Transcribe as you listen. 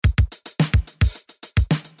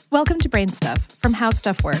Welcome to Brain Stuff from How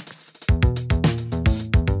Stuff Works.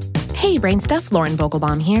 Hey, Brain Stuff, Lauren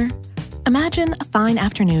Vogelbaum here. Imagine a fine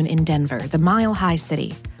afternoon in Denver, the mile-high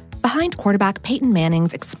city. Behind quarterback Peyton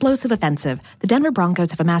Manning's explosive offensive, the Denver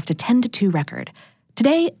Broncos have amassed a 10-2 record.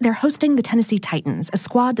 Today, they're hosting the Tennessee Titans, a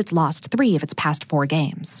squad that's lost 3 of its past 4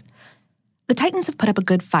 games. The Titans have put up a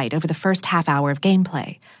good fight over the first half hour of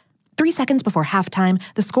gameplay. 3 seconds before halftime,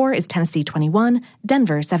 the score is Tennessee 21,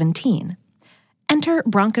 Denver 17. Enter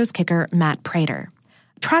Broncos kicker Matt Prater.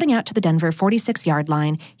 Trotting out to the Denver 46-yard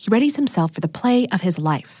line, he readies himself for the play of his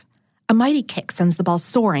life. A mighty kick sends the ball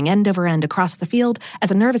soaring end over end across the field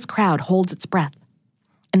as a nervous crowd holds its breath.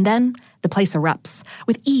 And then, the place erupts.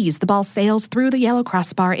 With ease, the ball sails through the yellow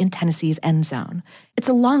crossbar in Tennessee's end zone. It's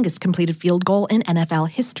the longest completed field goal in NFL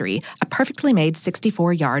history, a perfectly made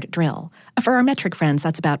 64-yard drill. For our metric friends,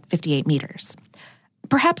 that's about 58 meters.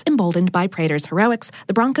 Perhaps emboldened by Prater's heroics,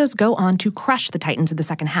 the Broncos go on to crush the Titans in the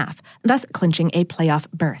second half, thus clinching a playoff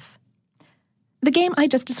berth. The game I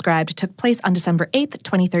just described took place on December 8th,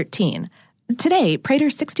 2013. Today,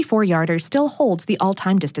 Prater's 64-yarder still holds the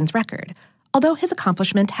all-time distance record. Although his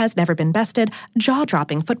accomplishment has never been bested,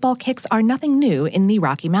 jaw-dropping football kicks are nothing new in the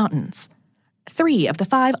Rocky Mountains. 3 of the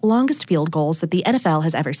 5 longest field goals that the NFL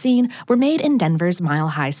has ever seen were made in Denver's Mile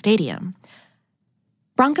High Stadium.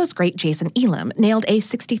 Broncos great Jason Elam nailed a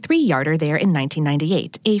 63-yarder there in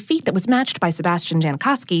 1998, a feat that was matched by Sebastian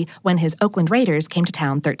Janikowski when his Oakland Raiders came to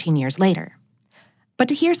town 13 years later. But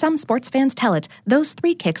to hear some sports fans tell it, those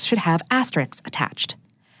 3 kicks should have asterisks attached.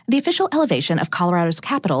 The official elevation of Colorado's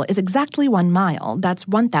capital is exactly 1 mile, that's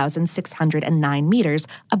 1,609 meters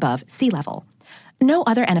above sea level. No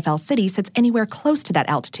other NFL city sits anywhere close to that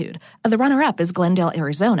altitude. The runner-up is Glendale,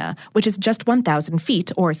 Arizona, which is just 1,000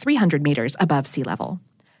 feet or 300 meters above sea level.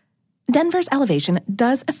 Denver's elevation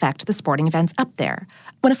does affect the sporting events up there.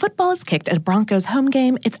 When a football is kicked at a Broncos home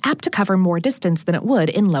game, it's apt to cover more distance than it would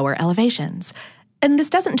in lower elevations. And this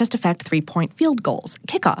doesn't just affect 3-point field goals.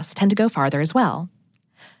 Kickoffs tend to go farther as well.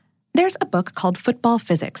 There's a book called Football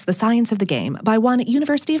Physics, The Science of the Game, by one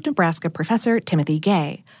University of Nebraska professor, Timothy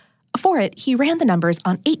Gay. For it, he ran the numbers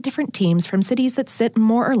on 8 different teams from cities that sit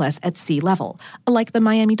more or less at sea level, like the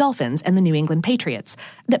Miami Dolphins and the New England Patriots,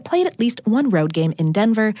 that played at least one road game in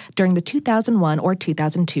Denver during the 2001 or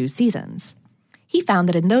 2002 seasons. He found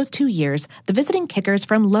that in those 2 years, the visiting kickers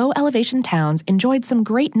from low-elevation towns enjoyed some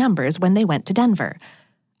great numbers when they went to Denver.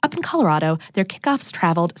 Up in Colorado, their kickoffs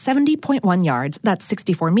traveled 70.1 yards, that's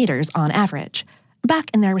 64 meters on average.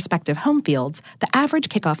 Back in their respective home fields, the average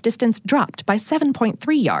kickoff distance dropped by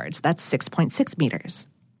 7.3 yards, that's 6.6 meters.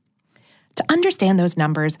 To understand those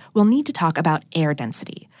numbers, we'll need to talk about air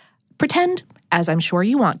density. Pretend, as I'm sure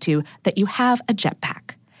you want to, that you have a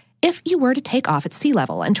jetpack. If you were to take off at sea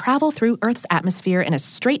level and travel through Earth's atmosphere in a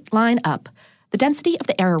straight line up, the density of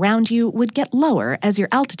the air around you would get lower as your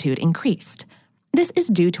altitude increased. This is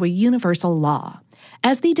due to a universal law.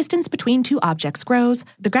 As the distance between 2 objects grows,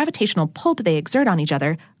 the gravitational pull that they exert on each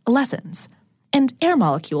other lessens. And air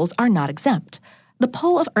molecules are not exempt. The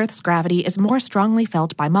pull of Earth's gravity is more strongly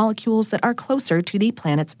felt by molecules that are closer to the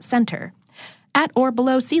planet's center. At or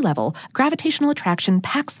below sea level, gravitational attraction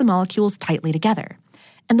packs the molecules tightly together.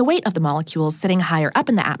 And the weight of the molecules sitting higher up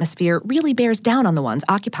in the atmosphere really bears down on the ones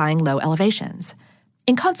occupying low elevations.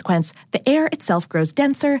 In consequence, the air itself grows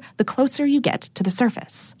denser the closer you get to the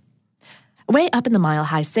surface. Way up in the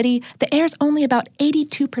mile-high city, the air's only about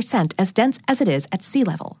 82% as dense as it is at sea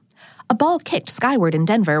level. A ball kicked skyward in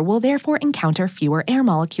Denver will therefore encounter fewer air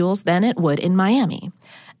molecules than it would in Miami.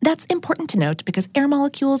 That's important to note because air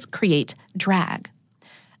molecules create drag.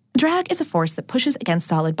 Drag is a force that pushes against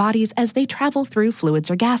solid bodies as they travel through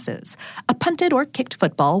fluids or gases. A punted or kicked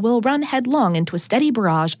football will run headlong into a steady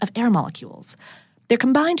barrage of air molecules. Their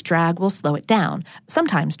combined drag will slow it down,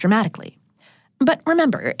 sometimes dramatically. But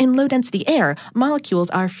remember, in low-density air, molecules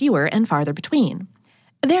are fewer and farther between.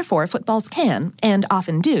 Therefore, footballs can, and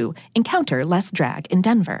often do, encounter less drag in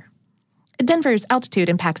Denver. Denver's altitude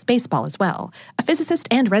impacts baseball as well. A physicist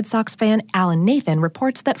and Red Sox fan, Alan Nathan,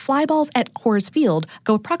 reports that fly balls at Coors Field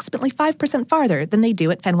go approximately 5% farther than they do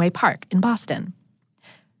at Fenway Park in Boston.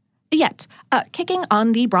 Yet, kicking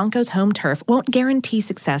on the Broncos' home turf won't guarantee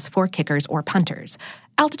success for kickers or punters.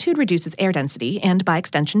 Altitude reduces air density and, by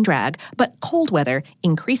extension, drag, but cold weather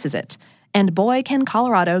increases it. And boy, can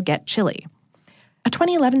Colorado get chilly. A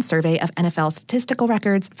 2011 survey of NFL statistical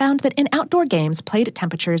records found that in outdoor games played at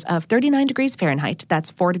temperatures of 39 degrees Fahrenheit,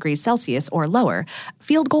 that's 4 degrees Celsius or lower,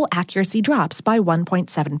 field goal accuracy drops by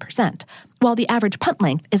 1.7%, while the average punt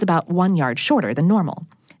length is about 1 yard shorter than normal.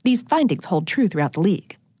 These findings hold true throughout the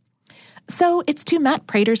league. So it's to Matt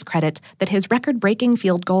Prater's credit that his record-breaking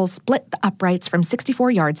field goal split the uprights from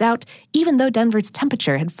 64 yards out, even though Denver's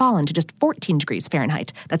temperature had fallen to just 14 degrees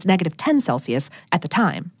Fahrenheit, that's negative 10 Celsius, at the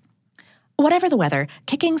time. Whatever the weather,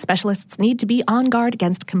 kicking specialists need to be on guard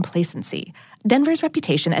against complacency. Denver's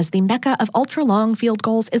reputation as the mecca of ultra-long field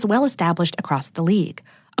goals is well established across the league.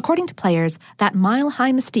 According to players, that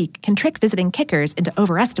mile-high mystique can trick visiting kickers into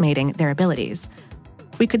overestimating their abilities.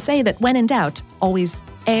 We could say that when in doubt, always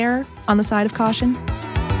err on the side of caution.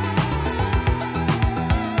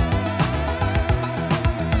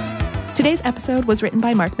 Today's episode was written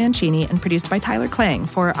by Mark Mancini and produced by Tyler Klang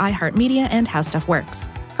for iHeartMedia and How Stuff Works.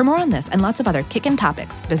 For more on this and lots of other kickin'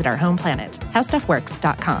 topics, visit our home planet,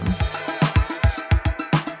 howstuffworks.com.